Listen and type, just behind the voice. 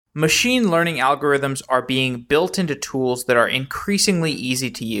Machine learning algorithms are being built into tools that are increasingly easy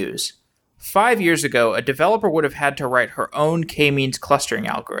to use. 5 years ago, a developer would have had to write her own k-means clustering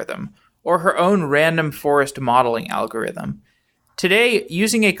algorithm, or her own random forest modeling algorithm. Today,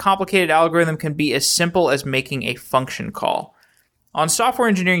 using a complicated algorithm can be as simple as making a function call. On Software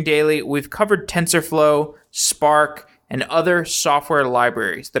Engineering Daily, we've covered TensorFlow, Spark, and other software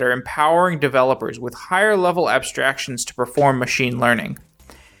libraries that are empowering developers with higher-level abstractions to perform machine learning.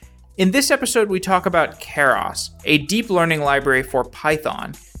 In this episode, we talk about Keras, a deep learning library for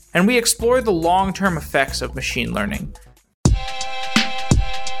Python, and we explore the long-term effects of machine learning.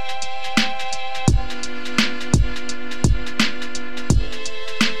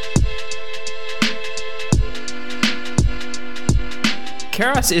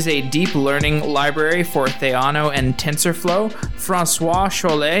 Keras is a deep learning library for Theano and TensorFlow. Francois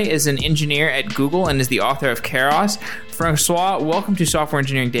Chollet is an engineer at Google and is the author of Keras. Francois, welcome to Software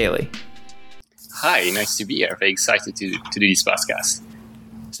Engineering Daily. Hi, nice to be here. Very excited to do this podcast.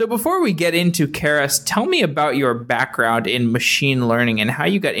 So before we get into Keras, tell me about your background in machine learning and how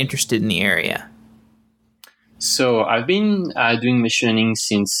you got interested in the area. So I've been doing machine learning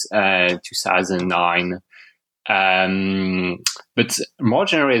since 2009. But more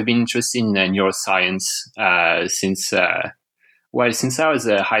generally, I've been interested in neuroscience since I was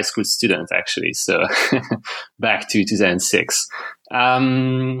a high school student, actually. So back to 2006. So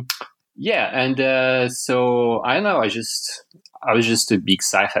I don't know. I was just a big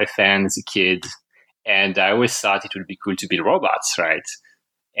sci-fi fan as a kid, and I always thought it would be cool to build robots, right?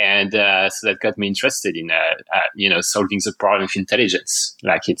 And so that got me interested in solving the problem of intelligence.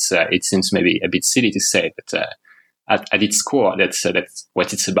 Like it seems maybe a bit silly to say, but at its core, that's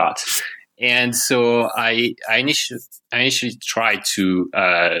what it's about. And so I initially tried to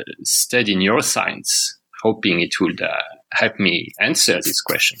study neuroscience, hoping it would help me answer these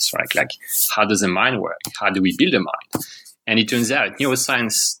questions, right? Like, how does the mind work? How do we build a mind? And it turns out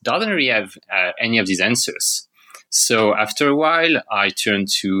neuroscience doesn't really have any of these answers. So after a while, I turned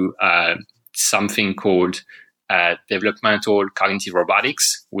to something called developmental cognitive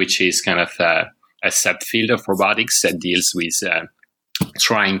robotics, which is kind of a subfield of robotics that deals with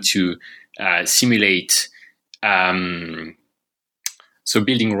trying to simulate, so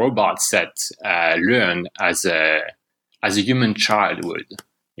building robots that learn as a human child would,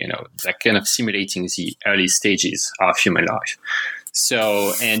 that kind of simulating the early stages of human life.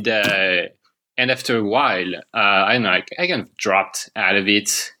 So, and after a while, I kind of dropped out of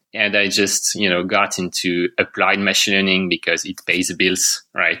it, and I just, got into applied machine learning because it pays the bills,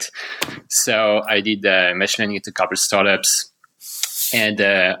 right? So I did machine learning at a couple of startups, and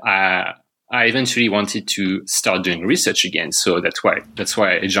I eventually wanted to start doing research again. So that's why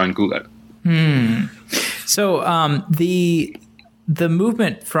I joined Google. So the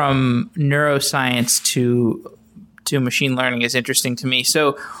movement from neuroscience to machine learning is interesting to me.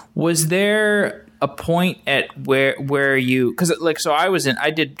 So was there a point at where you, because I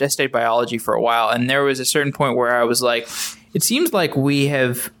studied biology for a while, and there was a certain point where I was like, it seems like we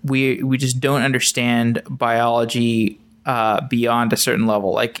just don't understand biology beyond a certain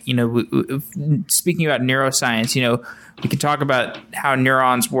level. Like, speaking about neuroscience, we can talk about how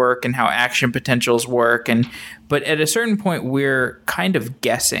neurons work and how action potentials work, but at a certain point, we're kind of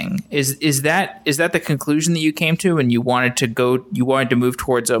guessing. Is that the conclusion that you came to, and you wanted to move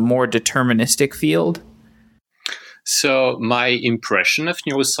towards a more deterministic field? So my impression of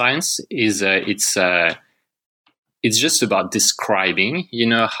neuroscience is it's just about describing,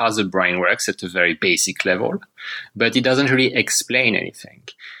 how the brain works at a very basic level, but it doesn't really explain anything.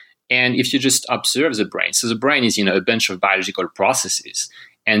 And if you just observe the brain, so the brain is, a bunch of biological processes,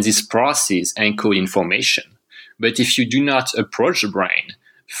 and these processes encode information. But if you do not approach the brain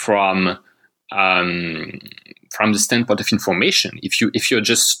from the standpoint of information, if you're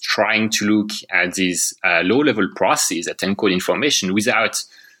just trying to look at these low-level processes that encode information without,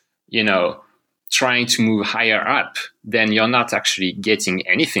 trying to move higher up, then you're not actually getting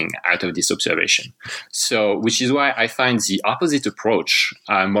anything out of this observation. So, which is why I find the opposite approach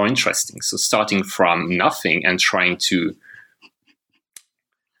more interesting. So starting from nothing and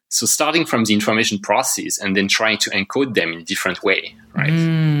starting from the information process and then trying to encode them in a different way, right?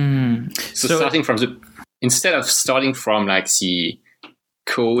 Instead of starting from like the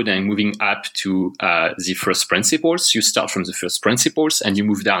code and moving up to the first principles, you start from the first principles and you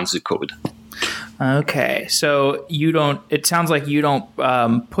move down the code. Okay, so it sounds like you don't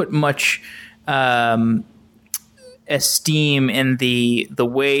put much esteem in the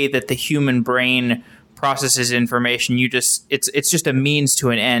way that the human brain processes information. It's just a means to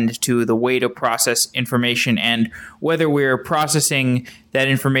an end to the way to process information, and whether we're processing that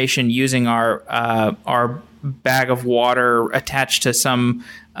information using our bag of water attached to some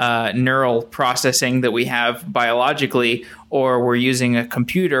neural processing that we have biologically, or we're using a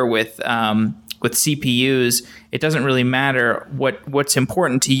computer with CPUs, it doesn't really matter. What's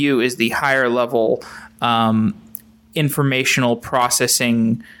important to you is the higher level informational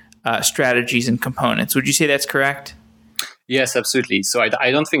processing strategies and components. Would you say that's correct? Yes, absolutely. So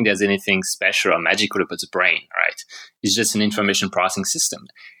I don't think there's anything special or magical about the brain, right? It's just an information processing system.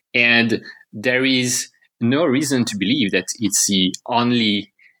 And there is no reason to believe that it's the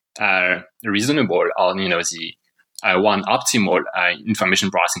only reasonable or, the one optimal information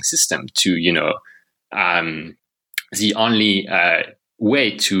processing system to, the only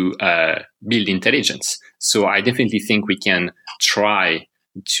way to build intelligence. So I definitely think we can try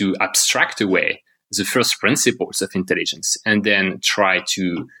to abstract away the first principles of intelligence and then try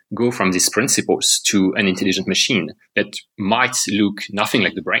to go from these principles to an intelligent machine that might look nothing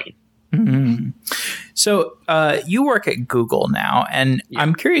like the brain. Mm-hmm. So you work at Google now, and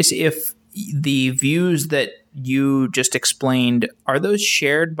I'm curious if the views that you just explained, are those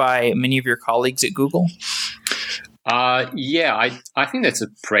shared by many of your colleagues at Google? I think that's a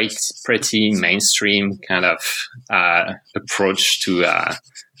pretty mainstream kind of approach to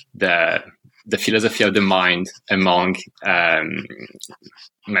the philosophy of the mind among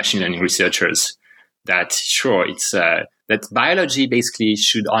machine learning researchers. That sure, it's that biology basically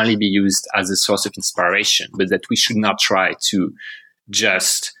should only be used as a source of inspiration, but that we should not try to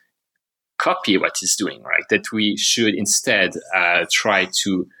just copy what it's doing, right? That we should instead try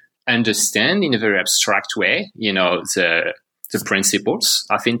to understand in a very abstract way, the principles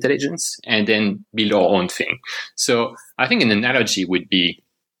of intelligence, and then build our own thing. So I think an analogy would be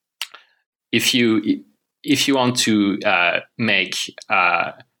if you want to make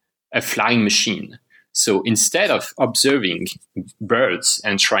a flying machine. So instead of observing birds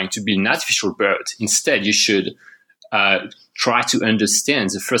and trying to build an artificial bird, instead you should try to understand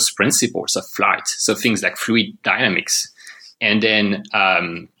the first principles of flight. So things like fluid dynamics, and then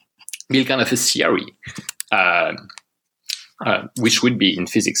build kind of a theory, which would be in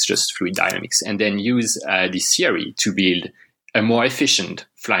physics just fluid dynamics, and then use this theory to build a more efficient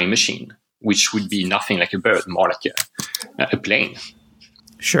flying machine, which would be nothing like a bird, more like a plane.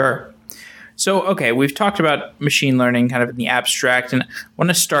 Sure. So, okay, we've talked about machine learning kind of in the abstract, and I want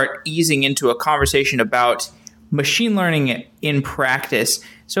to start easing into a conversation about machine learning in practice.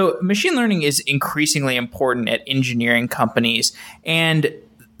 So machine learning is increasingly important at engineering companies, and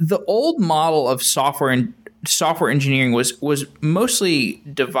the old model of software engineering was mostly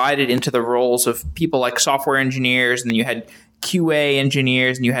divided into the roles of people like software engineers, and then you had QA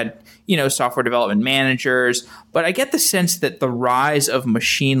engineers, and you had software development managers. But I get the sense that the rise of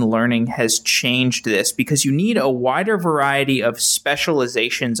machine learning has changed this, because you need a wider variety of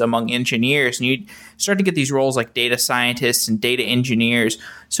specializations among engineers, and you start to get these roles like data scientists and data engineers.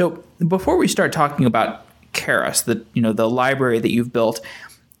 So before we start talking about Keras, the library that you've built,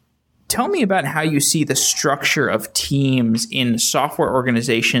 tell me about how you see the structure of teams in software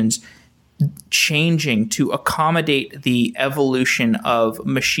organizations changing to accommodate the evolution of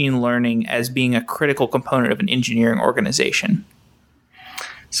machine learning as being a critical component of an engineering organization.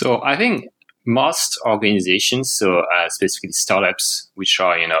 So I think most organizations, so specifically startups, which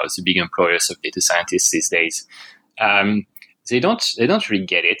are the big employers of data scientists these days, they don't really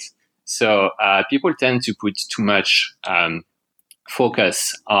get it. So people tend to put too much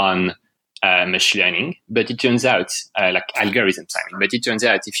focus on machine learning, but it turns out, like algorithms, but it turns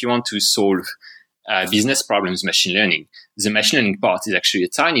out if you want to solve business problems, machine learning, the machine learning part is actually a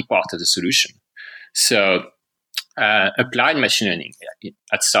tiny part of the solution. So applied machine learning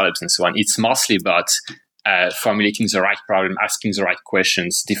at startups and so on, it's mostly about formulating the right problem, asking the right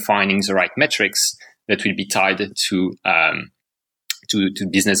questions, defining the right metrics that will be tied to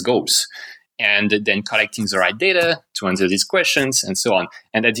business goals, and then collecting the right data to answer these questions and so on.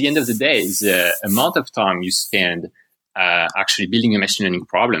 And at the end of the day, the amount of time you spend actually building a machine learning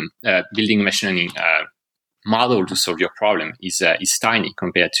problem, building a machine learning model to solve your problem is tiny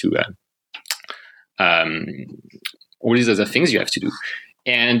compared to all these other things you have to do.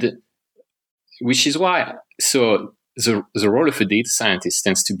 And which is why, so the role of a data scientist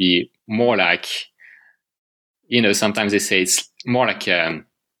tends to be more like, sometimes they say it's more like the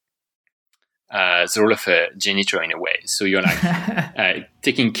role of a janitor in a way. So you're like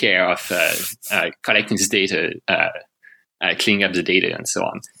taking care of collecting this data, cleaning up the data, and so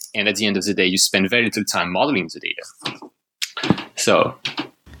on. And at the end of the day, you spend very little time modeling the data. So,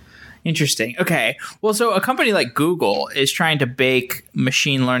 Interesting. Okay. Well, so a company like Google is trying to bake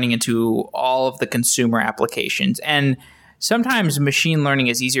machine learning into all of the consumer applications. And sometimes machine learning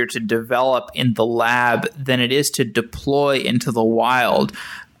is easier to develop in the lab than it is to deploy into the wild.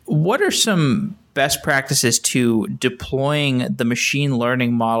 What are some best practices to deploying the machine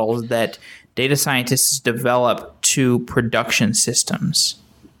learning models that data scientists develop to production systems?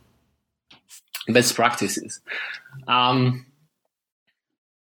 Best practices. Well,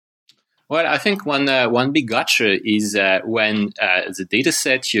 I think one big gotcha is when the data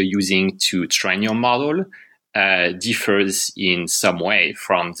set you're using to train your model differs in some way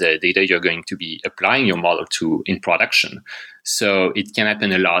from the data you're going to be applying your model to in production. So it can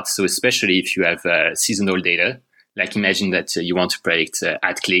happen a lot. So especially if you have seasonal data, like imagine that you want to predict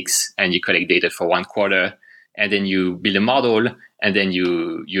ad clicks and you collect data for 1 quarter, and then you build a model, and then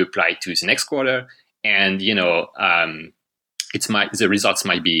you apply it to the next quarter, and the results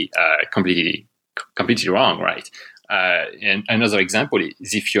might be completely wrong, right? And another example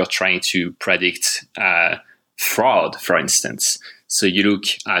is if you're trying to predict fraud, for instance. So you look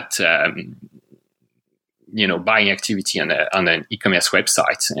at buying activity on an e-commerce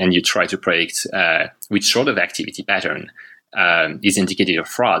website, and you try to predict which sort of activity pattern is indicative of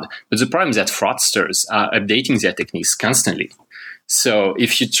fraud. But the problem is that fraudsters are updating their techniques constantly. So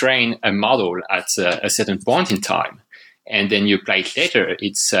if you train a model at a certain point in time, and then you apply it later,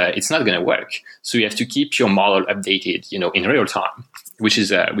 it's not going to work. So you have to keep your model updated, in real time, which is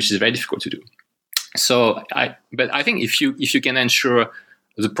very difficult to do. So, but I think if you can ensure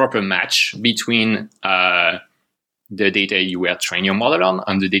the proper match between the data you were training your model on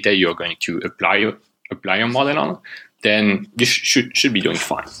and the data you're going to apply your model on, then you should be doing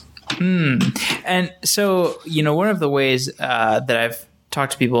fine. And so, one of the ways that I've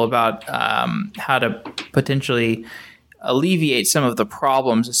talked to people about how to potentially alleviate some of the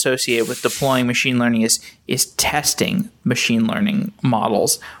problems associated with deploying machine learning is testing machine learning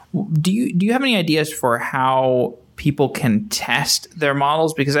models. Do you have any ideas for how people can test their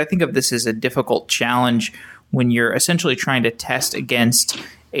models? Because I think of this as a difficult challenge when you're essentially trying to test against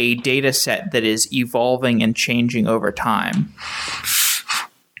a data set that is evolving and changing over time.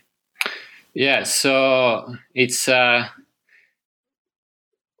 Yeah, so it's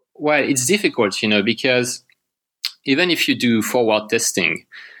it's difficult, because even if you do forward testing,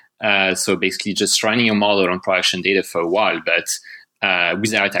 so basically just training your model on production data for a while, but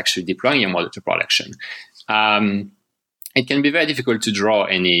without actually deploying your model to production, it can be very difficult to draw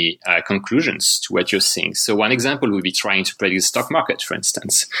any conclusions to what you're seeing. So one example would be trying to predict the stock market, for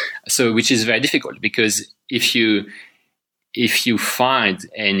instance. So which is very difficult because if you find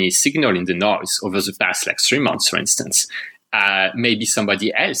any signal in the noise over the past 3 months, for instance, maybe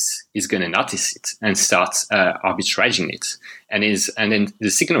somebody else is going to notice it and start arbitraging it, and then the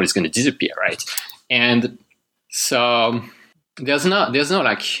signal is going to disappear, right? And so there's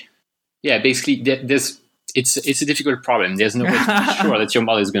it's a difficult problem. There's no way to be sure that your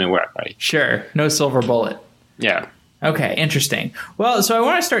model is going to work, right? Sure, no silver bullet. Yeah. Okay, interesting. Well, so I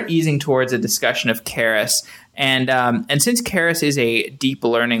want to start easing towards a discussion of Keras, and since Keras is a deep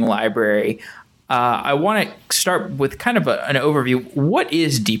learning library, I want to start with kind of an overview. What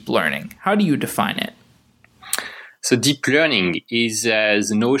is deep learning? How do you define it? So deep learning is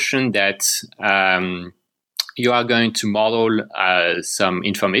the notion that you are going to model some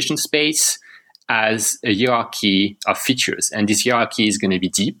information space as a hierarchy of features. And this hierarchy is going to be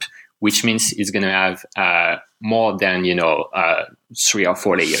deep, which means it's going to have more than 3 or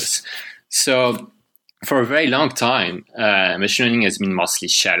 4 layers. So for a very long time, machine learning has been mostly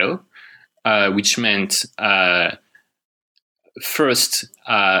shallow, which meant first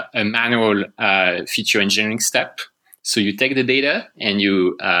a manual feature engineering step. So you take the data and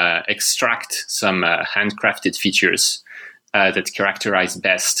you extract some handcrafted features that characterize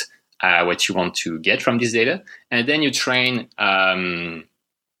best what you want to get from this data. And then you train a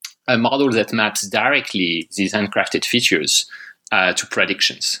model that maps directly these handcrafted features to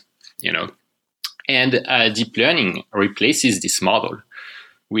predictions, And deep learning replaces this model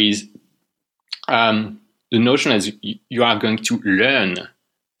with the notion as you are going to learn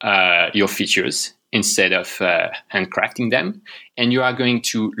your features instead of handcrafting them. And you are going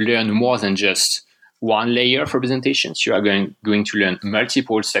to learn more than just one layer of representations. You are going to learn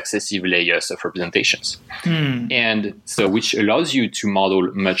multiple successive layers of representations. And so which allows you to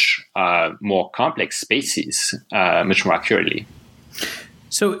model much more complex spaces much more accurately.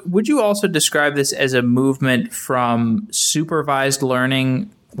 So would you also describe this as a movement from supervised learning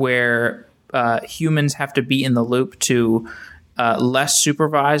where humans have to be in the loop to less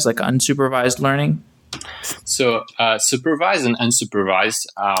supervised, like unsupervised learning? So supervised and unsupervised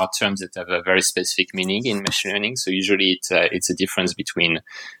are terms that have a very specific meaning in machine learning. So usually it's a difference between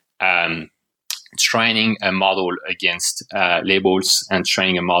training a model against labels and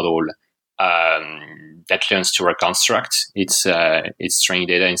training a model that learns to reconstruct its training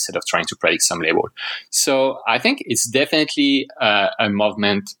data instead of trying to predict some label. So I think it's definitely a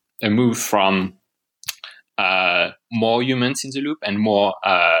move from more humans in the loop and more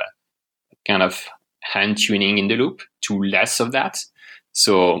kind of hand tuning in the loop to less of that.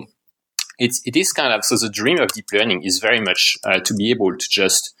 So it is kind of, so the dream of deep learning is very much to be able to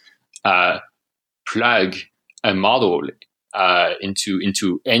just plug a model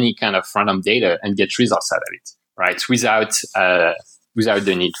into any kind of random data and get results out of it, right? Without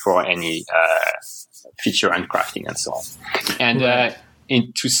the need for any feature handcrafting and so on.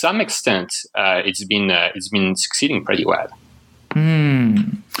 And to some extent, it's been succeeding pretty well.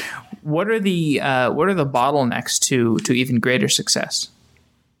 What are the bottlenecks to even greater success?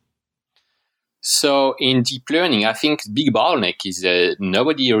 So in deep learning, I think the big bottleneck is that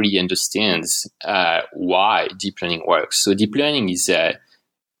nobody really understands why deep learning works. So deep learning is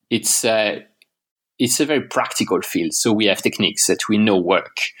it's a very practical field. So we have techniques that we know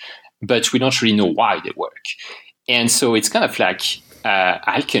work, but we don't really know why they work. And so it's kind of like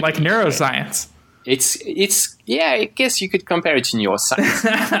alchemy, like neuroscience. It's I guess you could compare it to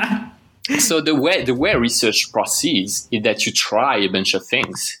neuroscience. So the way research proceeds is that you try a bunch of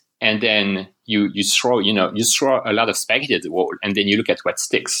things, and then you throw a lot of spaghetti at the wall, and then you look at what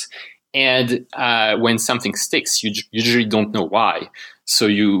sticks. And when something sticks, you usually don't know why. So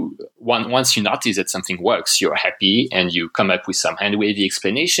once you notice that something works, you're happy, and you come up with some hand-wavy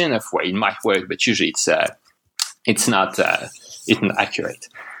explanation of why it might work, but usually it's not accurate.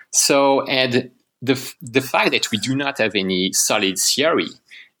 So, and the fact that we do not have any solid theory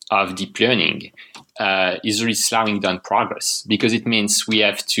of deep learning is really slowing down progress, because it means we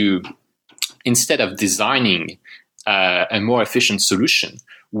have to, instead of designing a more efficient solution,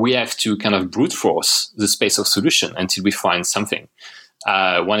 we have to kind of brute force the space of solution until we find something.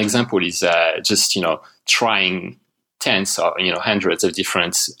 One example is just trying tens or hundreds of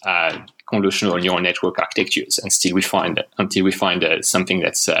different convolutional neural network architectures until we find something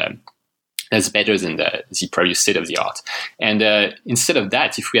that's better than the previous state of the art. And instead of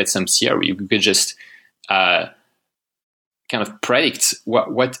that, if we had some theory, we could just kind of predict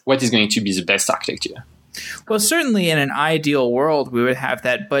what is going to be the best architecture. Well, certainly in an ideal world, we would have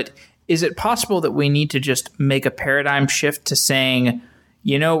that. But is it possible that we need to just make a paradigm shift to saying,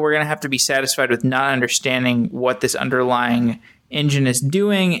 we're going to have to be satisfied with not understanding what this underlying engine is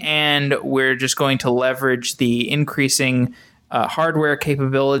doing, and we're just going to leverage the increasing hardware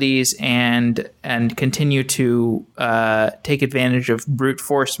capabilities and continue to take advantage of brute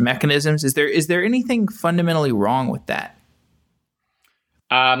force mechanisms? Is there anything fundamentally wrong with that?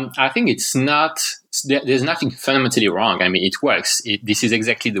 I think it's not. There's nothing fundamentally wrong. I mean, it works. This is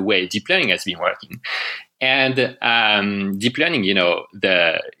exactly the way deep learning has been working. And deep learning,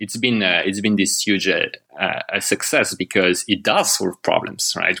 it's been this huge a success because it does solve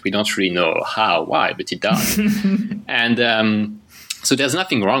problems, right? We don't really know how, why, but it does. And so there's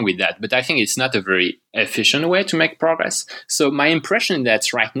nothing wrong with that. But I think it's not a very efficient way to make progress. So my impression is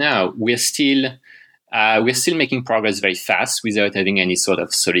that right now we're still making progress very fast without having any sort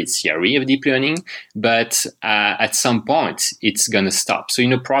of solid theory of deep learning. But at some point, it's going to stop. So,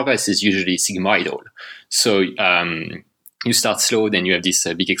 progress is usually sigmoidal. So you start slow, then you have this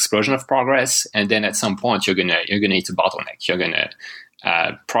big explosion of progress. And then at some point, you're gonna hit a bottleneck.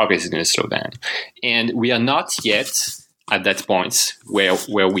 Progress is going to slow down. And we are not yet at that point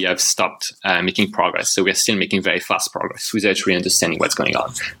where we have stopped making progress. So we're still making very fast progress without really understanding what's going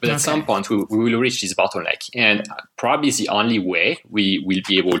on. But at some point, we will reach this bottleneck. And probably the only way we will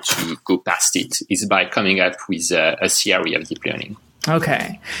be able to go past it is by coming up with a theory of deep learning.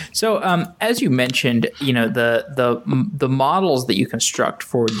 Okay. So as you mentioned, the models that you construct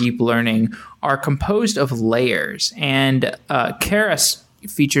for deep learning are composed of layers. And Keras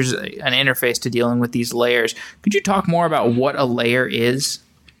features an interface to dealing with these layers. Could you talk more about what a layer is?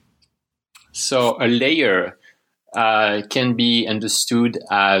 So a layer can be understood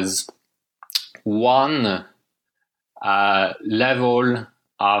as one level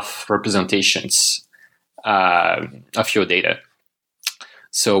of representations of your data.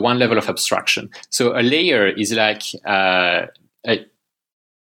 So one level of abstraction. So a layer is like a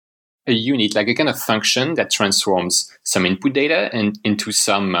unit, like a kind of function that transforms some input data into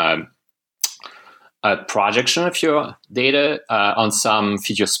some projection of your data on some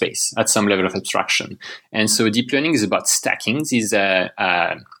feature space at some level of abstraction. And so deep learning is about stacking these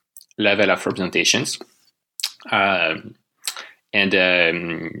level of representations. So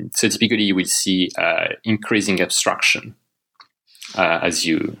typically you will see increasing abstraction as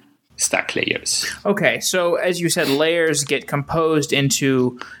you stack layers. Okay, so as you said, layers get composed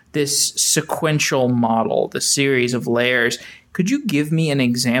into this sequential model, the series of layers. Could you give me an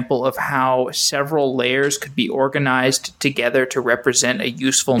example of how several layers could be organized together to represent a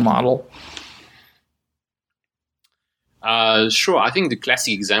useful model? Sure. I think the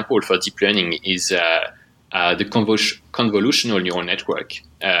classic example for deep learning is the convolutional neural network,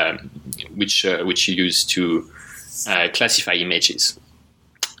 which you use to classify images.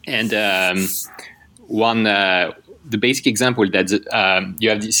 And the basic example that you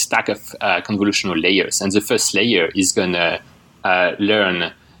have this stack of convolutional layers, and the first layer is gonna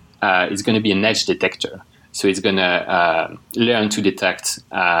learn. It's gonna be an edge detector, so it's gonna learn to detect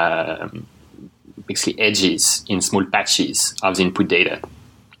basically edges in small patches of the input data.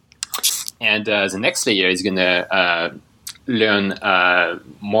 And the next layer is going to learn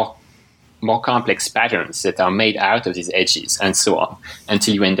more complex patterns that are made out of these edges, and so on,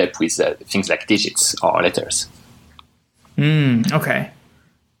 until you end up with things like digits or letters. Okay.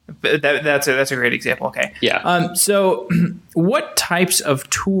 That's a great example. Okay. Yeah. So what types of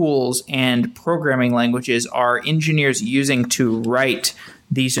tools and programming languages are engineers using to write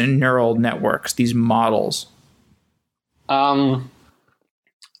these neural networks, these models?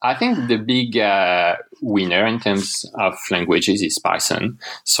 I think the big winner in terms of languages is Python.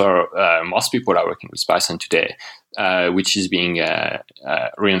 So most people are working with Python today, which is being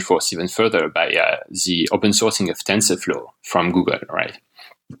reinforced even further by the open sourcing of TensorFlow from Google, right?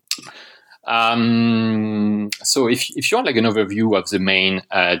 So if you want like an overview of the main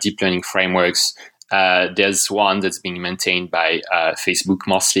deep learning frameworks, there's one that's being maintained by Facebook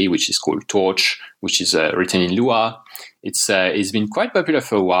mostly, which is called Torch, which is written in Lua. It's been quite popular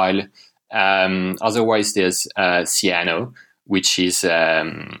for a while. Otherwise, there's Cyano, which is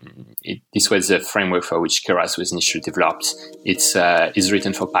this was the framework for which Keras was initially developed. It's is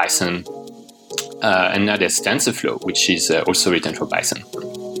written for Python, and now there's TensorFlow, which is also written for Python.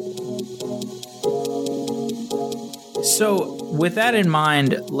 So, with that in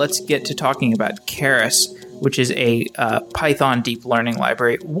mind, let's get to talking about Keras, which is a Python deep learning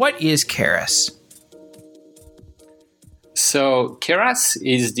library. What is Keras? So Keras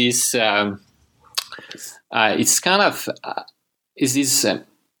is this. It's kind of is this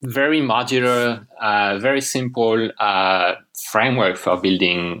very modular, very simple framework for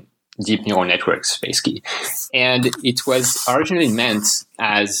building deep neural networks, basically. And it was originally meant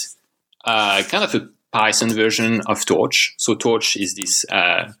as kind of a Python version of Torch. So Torch is this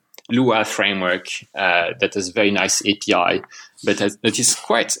Lua framework that has very nice API, but that is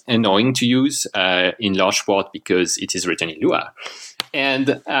quite annoying to use in large part because it is written in Lua.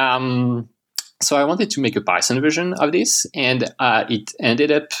 And so I wanted to make a Python version of this, and it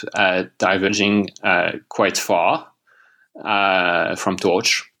ended up diverging quite far from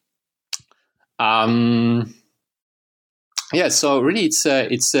Torch. Yeah, so really it's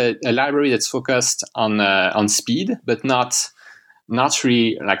a library that's focused on speed, but not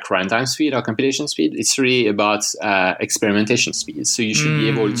really like runtime speed or computation speed. It's really about experimentation speed. So you should be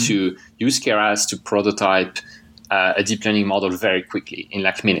able to use Keras to prototype a deep learning model very quickly in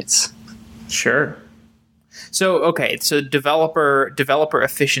like minutes. Sure. So okay, so developer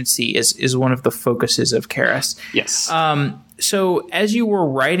efficiency is one of the focuses of Keras. Yes. So as you were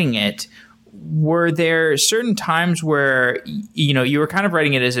writing it, were there certain times where you were kind of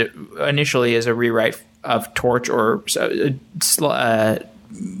writing it initially as a rewrite of Torch or a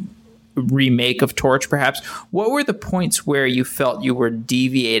remake of Torch, perhaps? What were the points where you felt you were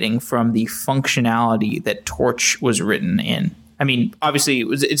deviating from the functionality that Torch was written in? I mean, obviously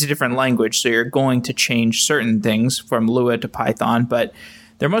it's a different language, so you're going to change certain things from Lua to Python, but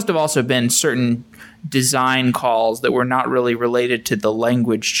there must have also been certain design calls that were not really related to the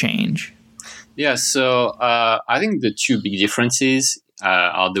language change. Yeah, so I think the two big differences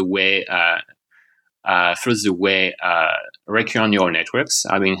are the way, first, the way recurrent neural networks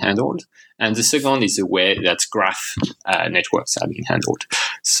are being handled, and the second is the way that graph networks are being handled.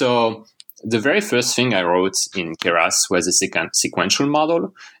 So the very first thing I wrote in Keras was a sequential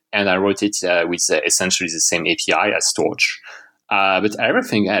model, and I wrote it with essentially the same API as Torch. But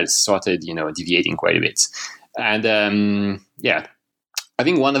everything else started, deviating quite a bit. And I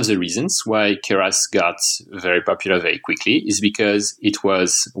think one of the reasons why Keras got very popular very quickly is because it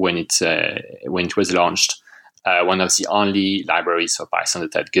was, when it was launched, one of the only libraries for Python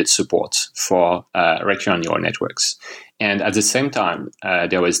that had good support for recurrent neural networks. And at the same time,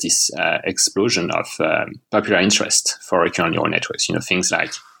 there was this explosion of popular interest for recurrent neural networks. Things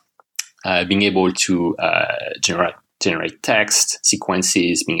like being able to generate text,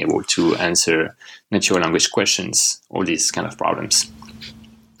 sequences, being able to answer natural language questions, all these kind of problems.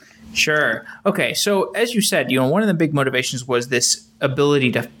 Sure. Okay. So as you said, one of the big motivations was this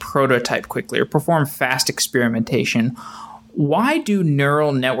ability to prototype quickly or perform fast experimentation. Why do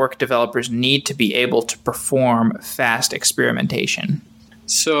neural network developers need to be able to perform fast experimentation?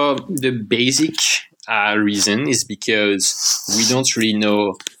 So the basic reason is because we don't really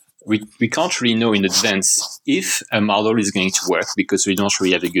know, we can't really know in advance if a model is going to work because we don't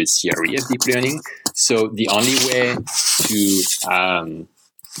really have a good theory of deep learning. So the only way to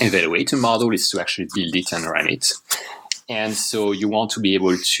evaluate a model is to actually build it and run it. And so you want to be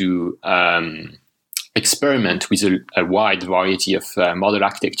able to experiment with a wide variety of model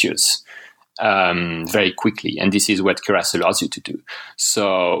architectures very quickly. And this is what Keras allows you to do.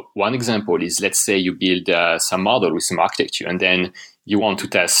 So one example is, let's say you build some model with some architecture, and then you want to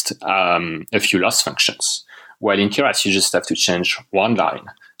test a few loss functions. Well, in Keras, you just have to change one line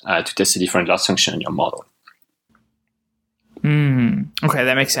to test a different loss function in your model. Okay,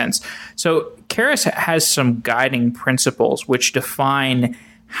 that makes sense. So Keras has some guiding principles which define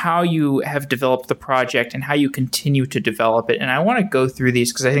how you have developed the project and how you continue to develop it. And I want to go through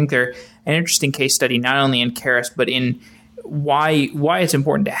these because I think they're an interesting case study, not only in Keras, but in why it's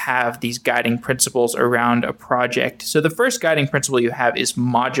important to have these guiding principles around a project. So the first guiding principle you have is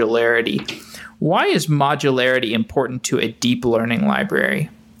modularity. Why is modularity important to a deep learning library?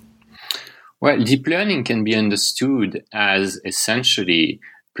 Well, deep learning can be understood as essentially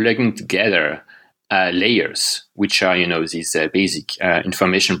plugging together layers, which are, these basic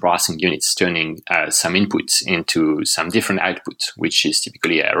information processing units, turning some inputs into some different output, which is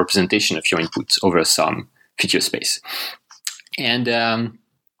typically a representation of your input over some feature space. And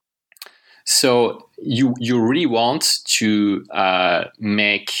so you really want to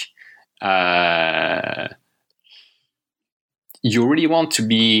make you really want to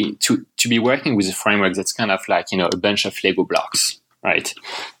be working with a framework that's kind of like a bunch of Lego blocks, right?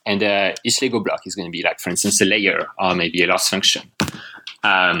 And each Lego block is going to be like, for instance, a layer or maybe a loss function,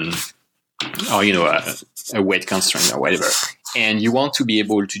 or a weight constraint or whatever. And you want to be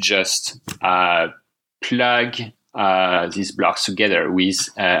able to just plug these blocks together with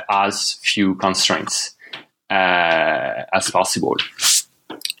as few constraints as possible.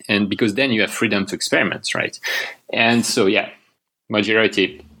 And because then you have freedom to experiment, right? And so,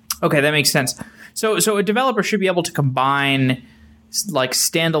 modularity. Okay, that makes sense. So a developer should be able to combine like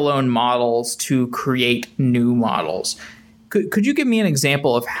standalone models to create new models. Could you give me an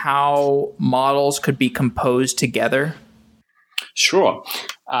example of how models could be composed together? Sure.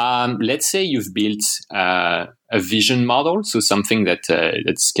 Let's say you've built a vision model, so something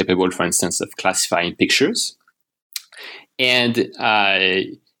that's capable, for instance, of classifying pictures. And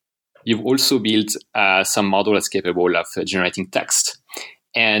you've also built some model that's capable of generating text.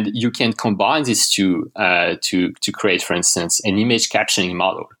 And you can combine these two to create, for instance, an image captioning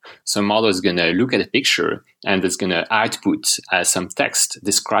model. So a model is going to look at a picture and it's going to output some text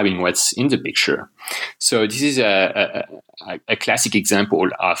describing what's in the picture. So this is a classic example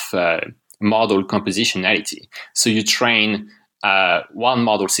of model compositionality. So you train one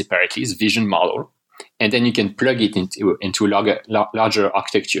model separately, this vision model, and then you can plug it into a larger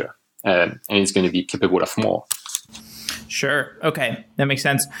architecture, and it's going to be capable of more. Sure. Okay. That makes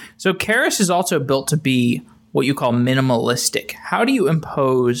sense. So Keras is also built to be what you call minimalistic. How do you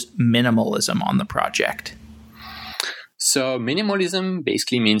impose minimalism on the project? So minimalism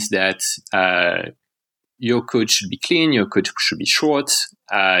basically means that your code should be clean, your code should be short,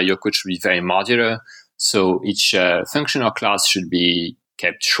 your code should be very modular. So each function or class should be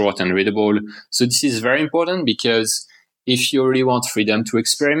kept short and readable. So this is very important because if you really want freedom to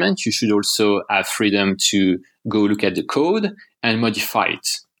experiment, you should also have freedom to go look at the code and modify it,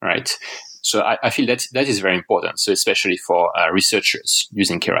 right? So I feel that is very important. So especially for researchers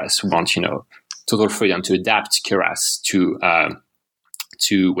using Keras who want, total freedom to adapt Keras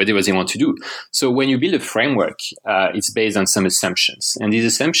to whatever they want to do. So when you build a framework, it's based on some assumptions. And these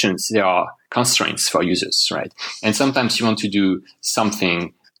assumptions, there are constraints for users, right? And sometimes you want to do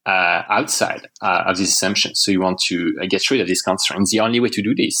something outside of these assumptions. So you want to get rid of these constraints. The only way to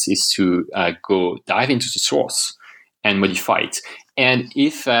do this is to go dive into the source and modify it. And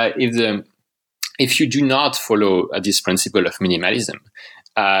if you do not follow this principle of minimalism,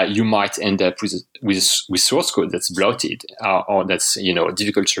 you might end up with source code that's bloated or that's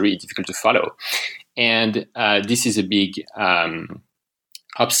difficult to read, difficult to follow. And this is a big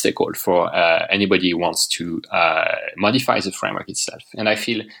obstacle for anybody who wants to modify the framework itself. And I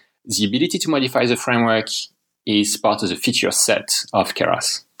feel the ability to modify the framework is part of the feature set of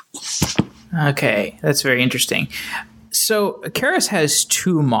Keras. Okay, that's very interesting. So Keras has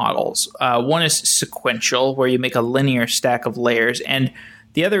two models. One is sequential, where you make a linear stack of layers, and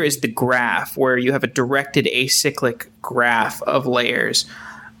the other is the graph, where you have a directed acyclic graph of layers.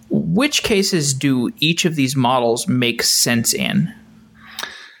 Which cases do each of these models make sense in?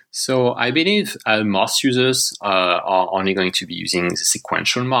 So I believe most users are only going to be using the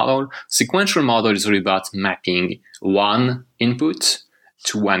sequential model. Sequential model is really about mapping one input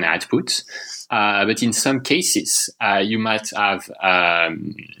to one output. But in some cases, you might have,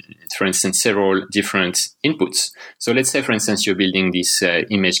 for instance, several different inputs. So let's say, for instance, you're building this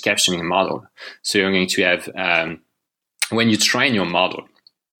image captioning model. So you're going to have, when you train your model,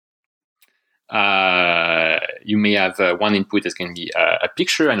 you may have one input that's going to be a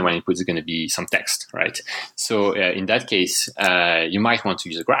picture and one input is going to be some text, right? So in that case, you might want to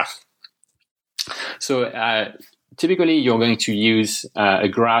use a graph. So typically, you're going to use a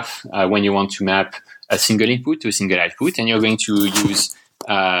graph when you want to map a single input to a single output, and you're going to use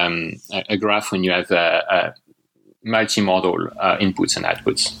a graph when you have multi-modal inputs and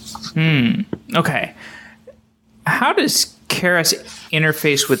outputs. Okay. How does Keras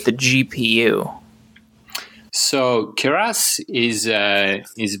interface with the GPU? So Keras is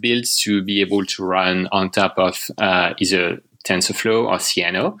built to be able to run on top of either TensorFlow or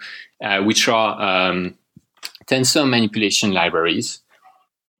Theano, which are tensor manipulation libraries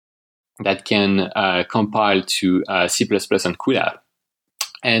that can compile to C++ and CUDA.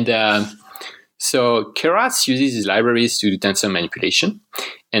 And so Keras uses these libraries to do tensor manipulation.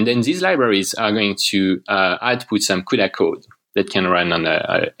 And then these libraries are going to output some CUDA code that can run on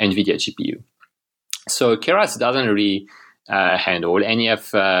a NVIDIA GPU. So Keras doesn't really handle any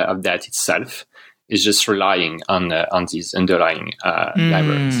of that itself. It's just relying on these underlying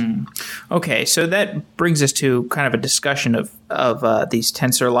libraries. Okay, so that brings us to kind of a discussion of these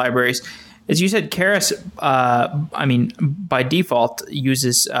tensor libraries. As you said, Keras, by default,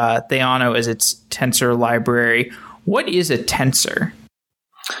 uses Theano as its tensor library. What is a tensor?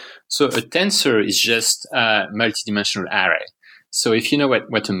 So a tensor is just a multidimensional array. So if you know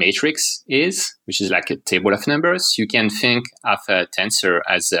what a matrix is, which is like a table of numbers, you can think of a tensor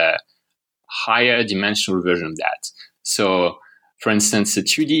as a higher dimensional version of that. So, for instance, a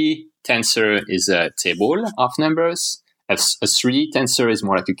 2D tensor is a table of numbers. A 3D tensor is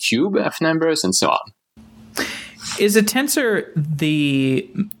more like a cube of numbers, and so on. Is a tensor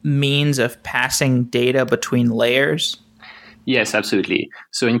the means of passing data between layers? Yes, absolutely.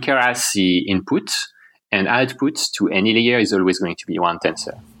 So in Keras, the input and output to any layer is always going to be one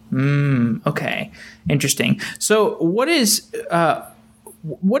tensor. Okay, interesting. So what is Theano,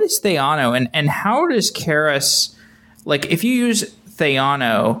 and how does Keras, like if you use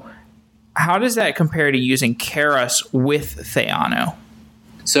Theano, how does that compare to using Keras with Theano?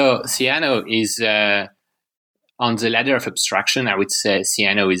 So Theano is on the ladder of abstraction. I would say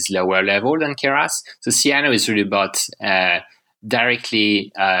Theano is lower level than Keras. So Theano is really about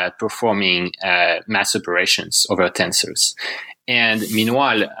directly performing math operations over tensors. And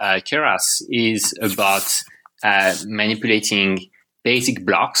meanwhile, Keras is about manipulating basic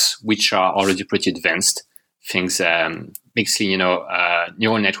blocks, which are already pretty advanced things, basically,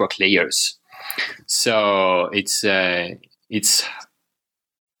 neural network layers. So it's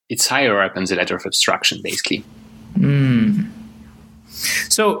higher up on the ladder of abstraction, basically.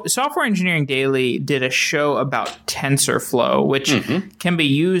 So Software Engineering Daily did a show about TensorFlow, which can be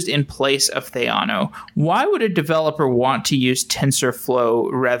used in place of Theano. Why would a developer want to use TensorFlow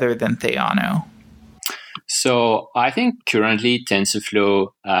rather than Theano? So I think currently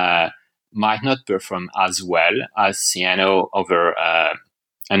TensorFlow might not perform as well as Theano over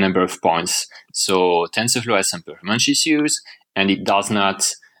a number of points. So TensorFlow has some performance issues, and it does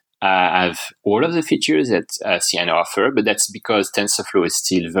not have all of the features that Theano offer, but that's because TensorFlow is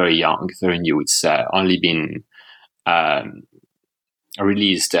still very young, very new. It's only been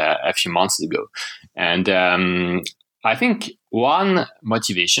released a few months ago. And I think one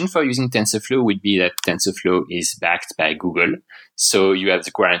motivation for using TensorFlow would be that TensorFlow is backed by Google. So you have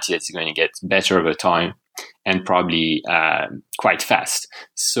the guarantee that it's going to get better over time and probably quite fast.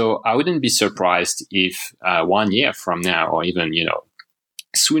 So I wouldn't be surprised if 1 year from now, or even,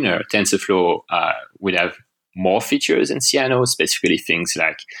 sooner, TensorFlow would have more features than Theano, specifically things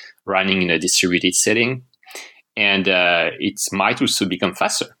like running in a distributed setting. And it might also become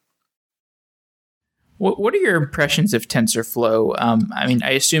faster. What are your impressions of TensorFlow?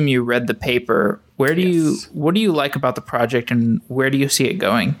 I assume you read the paper. What do you like about the project, and where do you see it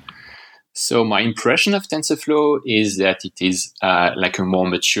going? So my impression of TensorFlow is that it is like a more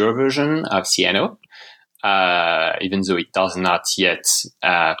mature version of Theano. even though it does not yet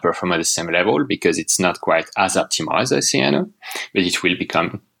perform at the same level because it's not quite as optimized as Cyano, but it will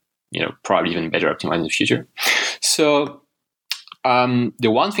become, probably even better optimized in the future. So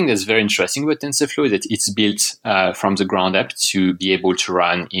the one thing that's very interesting about TensorFlow is that it's built from the ground up to be able to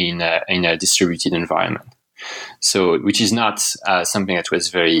run in a distributed environment. So, which is not something that was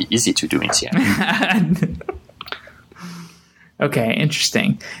very easy to do in Cyano. Okay,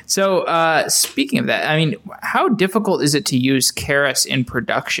 interesting. So, speaking of that, I mean, how difficult is it to use Keras in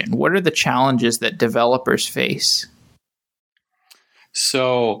production? What are the challenges that developers face?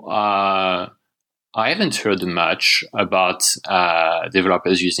 So, I haven't heard much about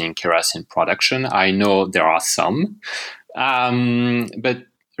developers using Keras in production. I know there are some, but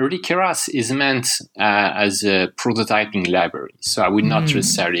really Keras is meant as a prototyping library. So I would not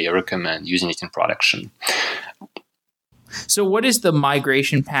necessarily recommend using it in production. So what is the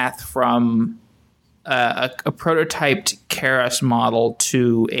migration path from a prototyped Keras model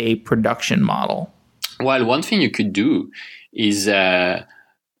to a production model? Well, one thing you could do is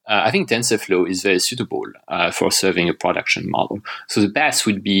I think TensorFlow is very suitable for serving a production model. So the best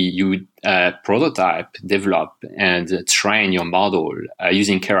would be you would prototype, develop, and train your model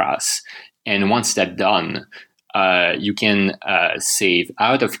using Keras. And once that's done, you can save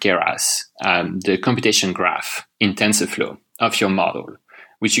out of Keras the computation graph in TensorFlow of your model,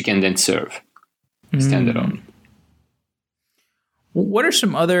 which you can then serve standalone. What are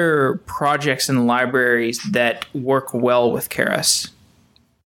some other projects and libraries that work well with Keras?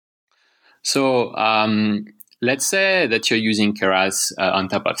 So let's say that you're using Keras on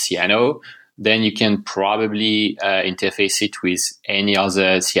top of Cyano, then you can probably interface it with any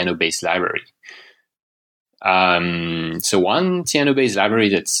other Cyano-based library. So one Cyano-based library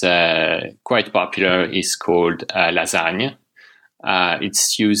that's quite popular is called Lasagne.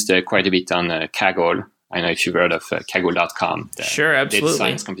 It's used quite a bit on Kaggle. I don't know if you've heard of Kaggle.com. Sure, absolutely. Data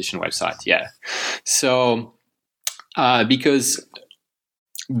science competition website, yeah. So because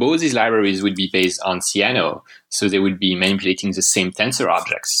both these libraries would be based on Cyano, so they would be manipulating the same tensor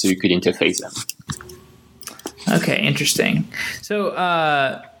objects, so you could interface them. Okay, interesting. So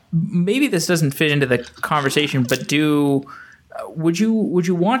maybe this doesn't fit into the conversation, but would you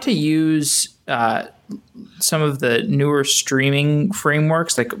want to use some of the newer streaming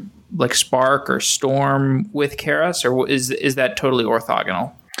frameworks like Spark or Storm with Keras, or is that totally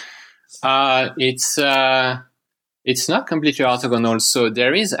orthogonal? It's not completely orthogonal. So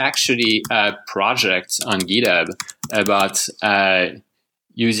there is actually a project on GitHub about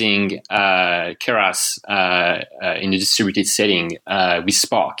using Keras in a distributed setting with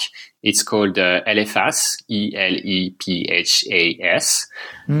Spark. It's called Elephas, ELEPHAS.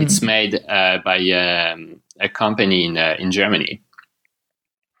 It's made by a company in Germany.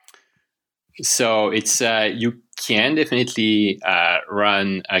 So it's you can definitely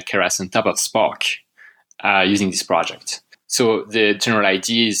run Keras on top of Spark using this project. So the general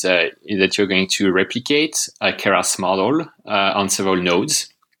idea is that you're going to replicate a Keras model on several nodes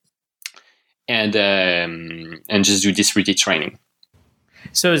and just do distributed training.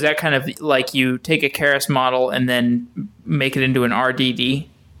 So is that kind of like you take a Keras model and then make it into an RDD?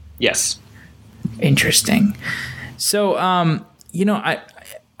 Yes. Interesting. So,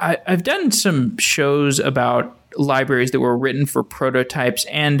 I've done some shows about libraries that were written for prototypes,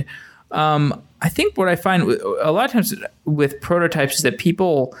 and I think what I find a lot of times with prototypes is that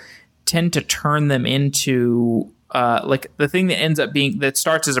people tend to turn them into like the thing that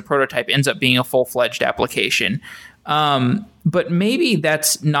starts as a prototype ends up being a full-fledged application. But maybe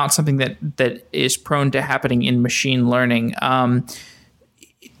that's not something that is prone to happening in machine learning.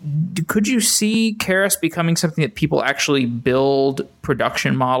 Could you see Keras becoming something that people actually build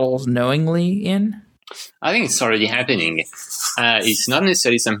production models knowingly in? I think it's already happening. It's not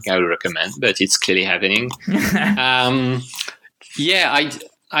necessarily something I would recommend, but it's clearly happening. I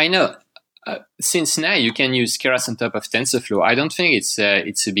know. Since now you can use Keras on top of TensorFlow, I don't think it's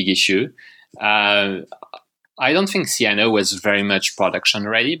a big issue. I don't think Cyano was very much production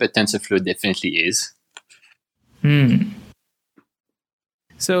ready, but TensorFlow definitely is.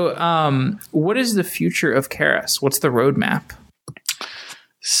 So, what is the future of Keras? What's the roadmap?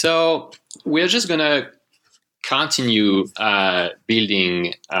 So we're just gonna continue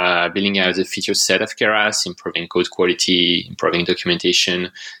building out the feature set of Keras, improving code quality, improving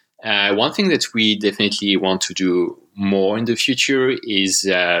documentation. One thing that we definitely want to do more in the future is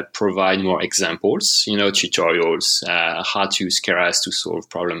provide more examples, tutorials, how to use Keras to solve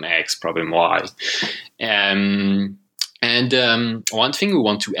problem X, problem Y. And one thing we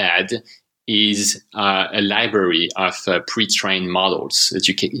want to add is a library of pre-trained models that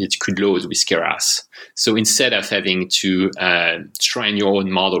you could load with Keras. So instead of having to train your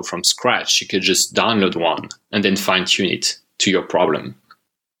own model from scratch, you could just download one and then fine-tune it to your problem.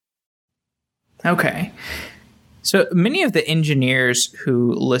 Okay. So many of the engineers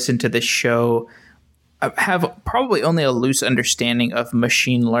who listen to this show have probably only a loose understanding of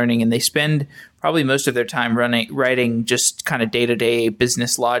machine learning, and they spend probably most of their time writing just kind of day-to-day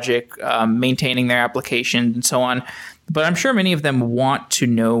business logic, maintaining their applications and so on. But I'm sure many of them want to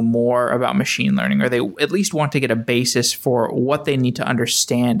know more about machine learning, or they at least want to get a basis for what they need to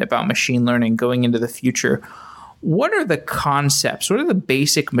understand about machine learning going into the future. What are the concepts? What are the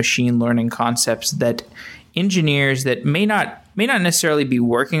basic machine learning concepts that engineers that may not necessarily be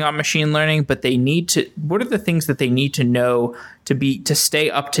working on machine learning, but they need to? What are the things that they need to know to stay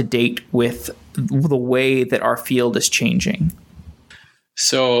up to date with the way that our field is changing?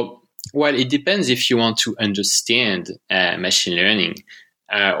 So, well, it depends if you want to understand machine learning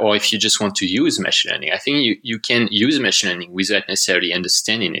or if you just want to use machine learning. I think you can use machine learning without necessarily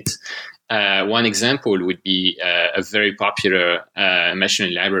understanding it. One example would be a very popular machine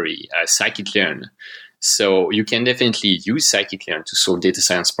learning library, scikit-learn. So you can definitely use scikit-learn to solve data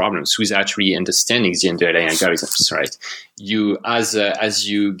science problems without really understanding the underlying algorithms, right? You, as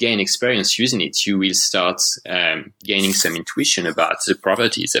you gain experience using it, you will start gaining some intuition about the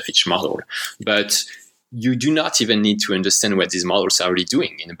properties of each model. But you do not even need to understand what these models are really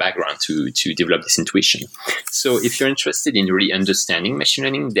doing in the background to develop this intuition. So if you're interested in really understanding machine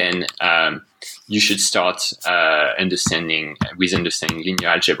learning, then you should start understanding linear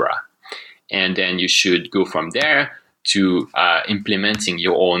algebra. And then you should go from there to implementing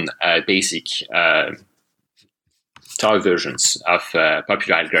your own basic toy versions of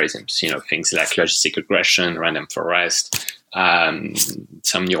popular algorithms, things like logistic regression, random forest,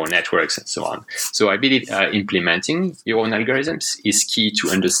 some neural networks, and so on. So I believe implementing your own algorithms is key to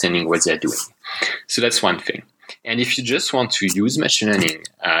understanding what they're doing. So that's one thing. And if you just want to use machine learning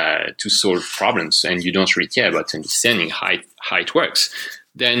to solve problems and you don't really care about understanding how it works,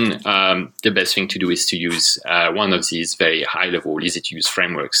 then the best thing to do is to use one of these very high-level, easy-to-use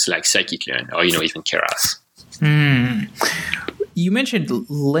frameworks like scikit-learn or even Keras. You mentioned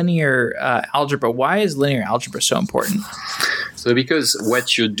linear algebra. Why is linear algebra so important? So because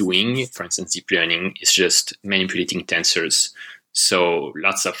what you're doing, for instance, deep learning, is just manipulating tensors. So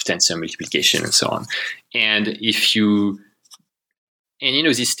lots of tensor multiplication and so on. And these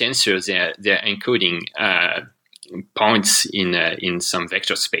tensors, they're encoding points in some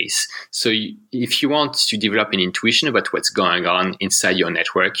vector space. So if you want to develop an intuition about what's going on inside your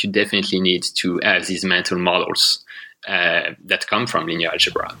network, you definitely need to have these mental models that come from linear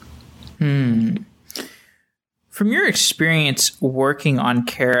algebra. From your experience working on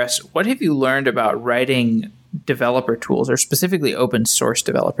Keras, what have you learned about writing developer tools, or specifically open source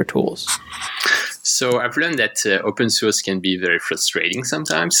developer tools? So I've learned that open source can be very frustrating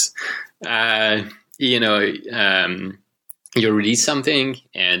sometimes. You release something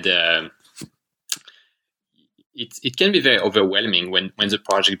and it can be very overwhelming when the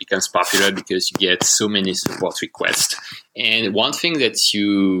project becomes popular because you get so many support requests. And one thing that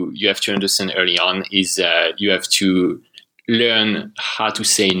you have to understand early on is you have to learn how to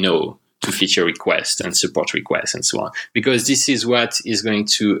say no to feature requests and support requests and so on, because this is what is going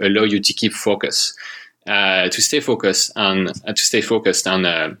to allow you to keep focus, to stay focused on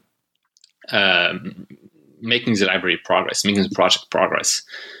making the library progress, making the project progress.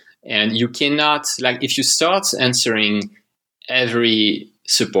 And you cannot, if you start answering every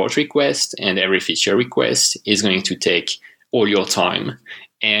support request and every feature request, is going to take all your time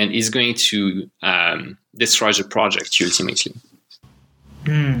and is going to destroy the project ultimately.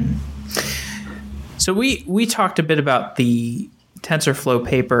 So we talked a bit about the TensorFlow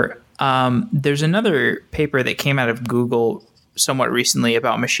paper. There's another paper that came out of Google somewhat recently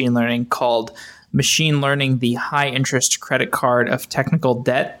about machine learning called Machine Learning, the High Interest Credit Card of Technical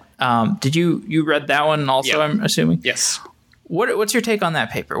Debt. Did you read that one also, yeah. I'm assuming? Yes. What's your take on that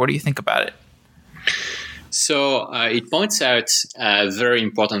paper? What do you think about it? So it points out a very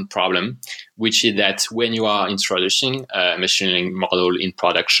important problem, which is that when you are introducing a machine learning model in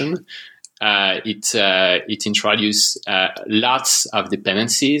production, it introduces lots of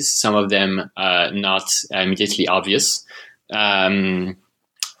dependencies, some of them not immediately obvious.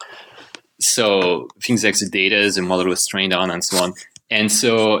 So things like the data the model was trained on and so on. And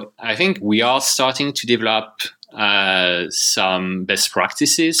so I think we are starting to develop some best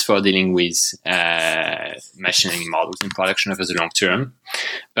practices for dealing with machine learning models in production over the long term.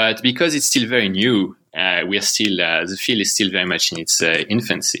 But because it's still very new, the field is still very much in its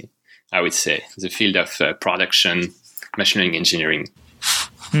infancy. I would say, the field of production machine learning engineering.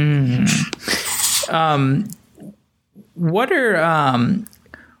 What are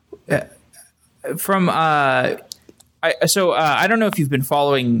from I don't know if you've been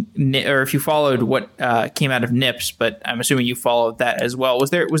following or if you followed what came out of NIPS, but I'm assuming you followed that as well.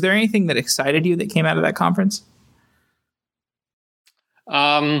 Was there anything that excited you that came out of that conference?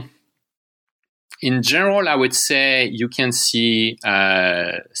 In general, I would say you can see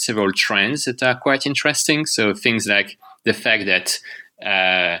several trends that are quite interesting. So things like the fact that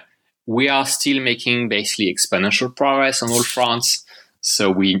we are still making basically exponential progress on all fronts.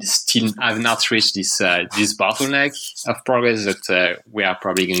 So we still have not reached this bottleneck of progress that we are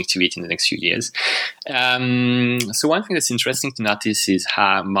probably going to hit in the next few years. So one thing that's interesting to notice is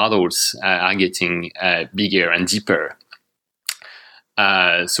how models are getting bigger and deeper.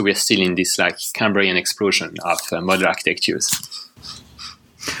 So we're still in this like Cambrian explosion of model architectures.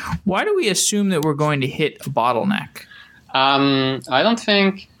 Why do we assume that we're going to hit a bottleneck? I don't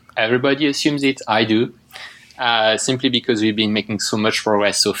think everybody assumes it. I do. Simply because we've been making so much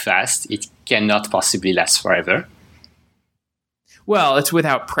progress so fast, it cannot possibly last forever. Well, it's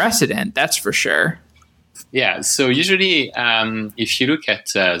without precedent, that's for sure. Yeah, so usually if you look at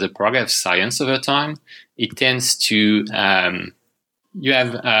the progress of science over time, it tends to, you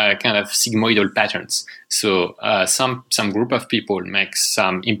have kind of sigmoidal patterns. So some group of people make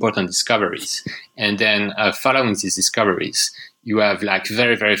some important discoveries, and then following these discoveries, you have like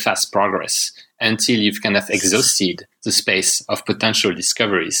very, very fast progress until you've kind of exhausted the space of potential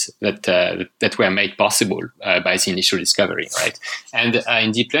discoveries that were made possible by the initial discovery, right? And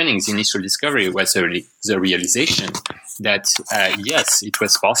in deep learning, the initial discovery was the realization that, yes, it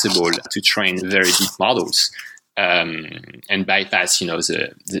was possible to train very deep models and bypass,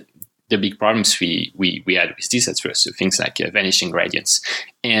 the big problems we had with this at first, so things like vanishing gradients.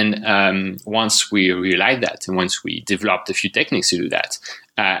 And once we realized that, and once we developed a few techniques to do that,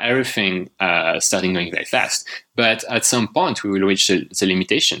 everything started going very fast. But at some point, we will reach the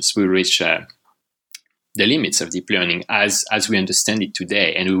limitations. We will reach the limits of deep learning as we understand it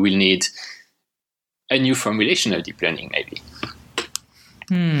today, and we will need a new formulation of deep learning, maybe.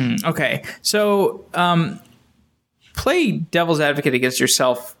 Okay, so play devil's advocate against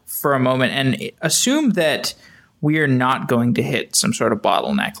yourself for a moment and assume that we are not going to hit some sort of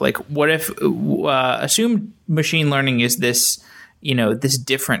bottleneck. Like, what if assume machine learning is this, this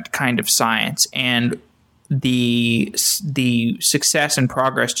different kind of science, and the success and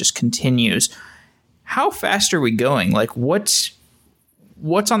progress just continues. How fast are we going? Like, what's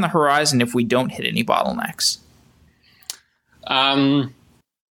on the horizon if we don't hit any bottlenecks?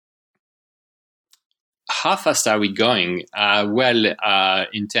 How fast are we going?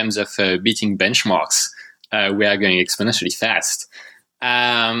 In terms of beating benchmarks, we are going exponentially fast.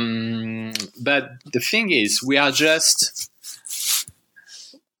 But the thing is,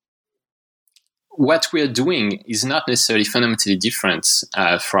 what we are doing is not necessarily fundamentally different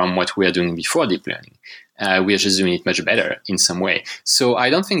from what we are doing before deep learning. We are just doing it much better in some way. So I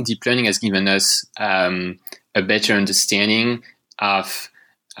don't think deep learning has given us a better understanding of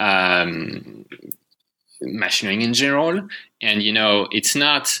machine learning in general, and it's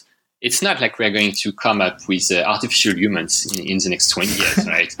not like we're going to come up with artificial humans in the next 20 years,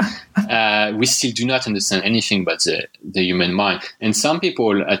 right? We still do not understand anything but the human mind, and some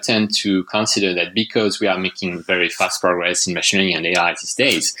people tend to consider that because we are making very fast progress in machine learning and AI these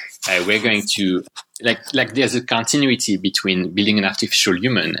days, we're going to like there's a continuity between building an artificial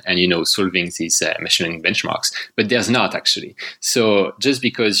human and solving these machine learning benchmarks, but there's not actually. So just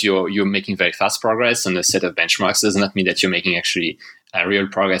because you're making very fast progress on a set of benchmarks does not mean that you're making actually real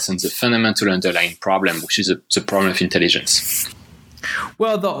progress on the fundamental underlying problem, which is the problem of intelligence.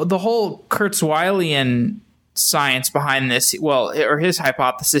 Well, the whole Kurzweilian science behind this, or his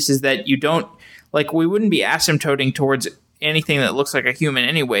hypothesis, is that we wouldn't be asymptoting towards anything that looks like a human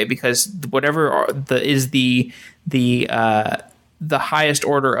anyway, because whatever is the highest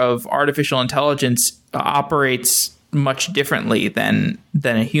order of artificial intelligence operates much differently than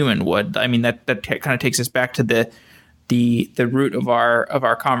a human would. I mean, that kind of takes us back to the root of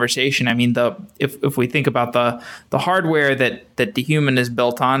our conversation. I mean, if we think about the hardware that the human is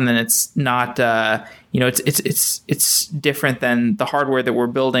built on, then it's not it's different than the hardware that we're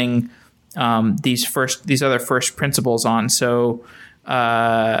building these other first principles on. So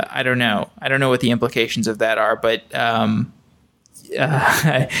I don't know what the implications of that are, but I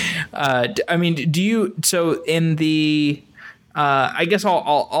mean, do you? So in the I guess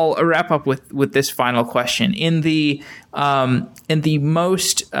I'll wrap up with this final question. In the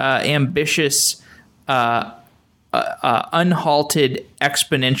most ambitious unhalted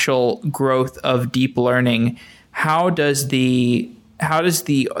exponential growth of deep learning, how does the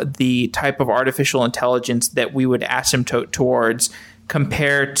type of artificial intelligence that we would asymptote towards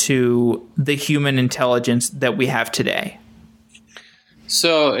compare to the human intelligence that we have today?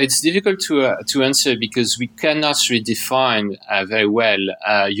 So it's difficult to answer because we cannot really define very well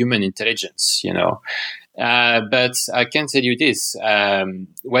human intelligence, But I can tell you this: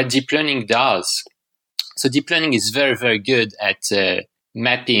 what deep learning does. So deep learning is very, very good at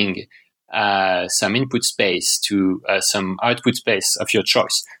mapping some input space to some output space of your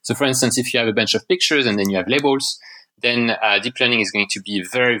choice. So, for instance, if you have a bunch of pictures and then you have labels, then deep learning is going to be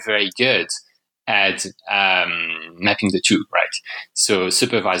very, very good at mapping the two, right? So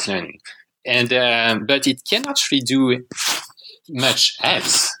supervised learning. And but it cannot really do much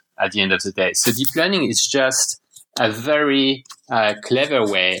else at the end of the day. So deep learning is just a very clever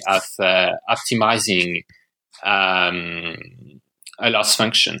way of optimizing a loss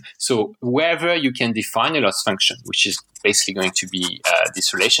function. So wherever you can define a loss function, which is basically going to be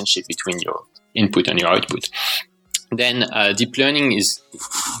this relationship between your input and your output, then deep learning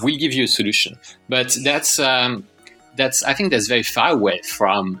will give you a solution. But that's I think that's very far away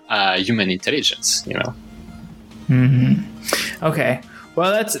from human intelligence, Mm-hmm. Okay,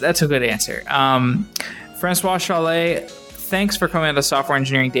 well that's a good answer. Francois Chollet, thanks for coming on to Software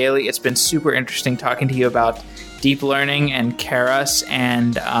Engineering Daily. It's been super interesting talking to you about deep learning and Keras,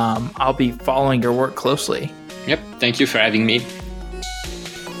 and I'll be following your work closely. Yep, thank you for having me.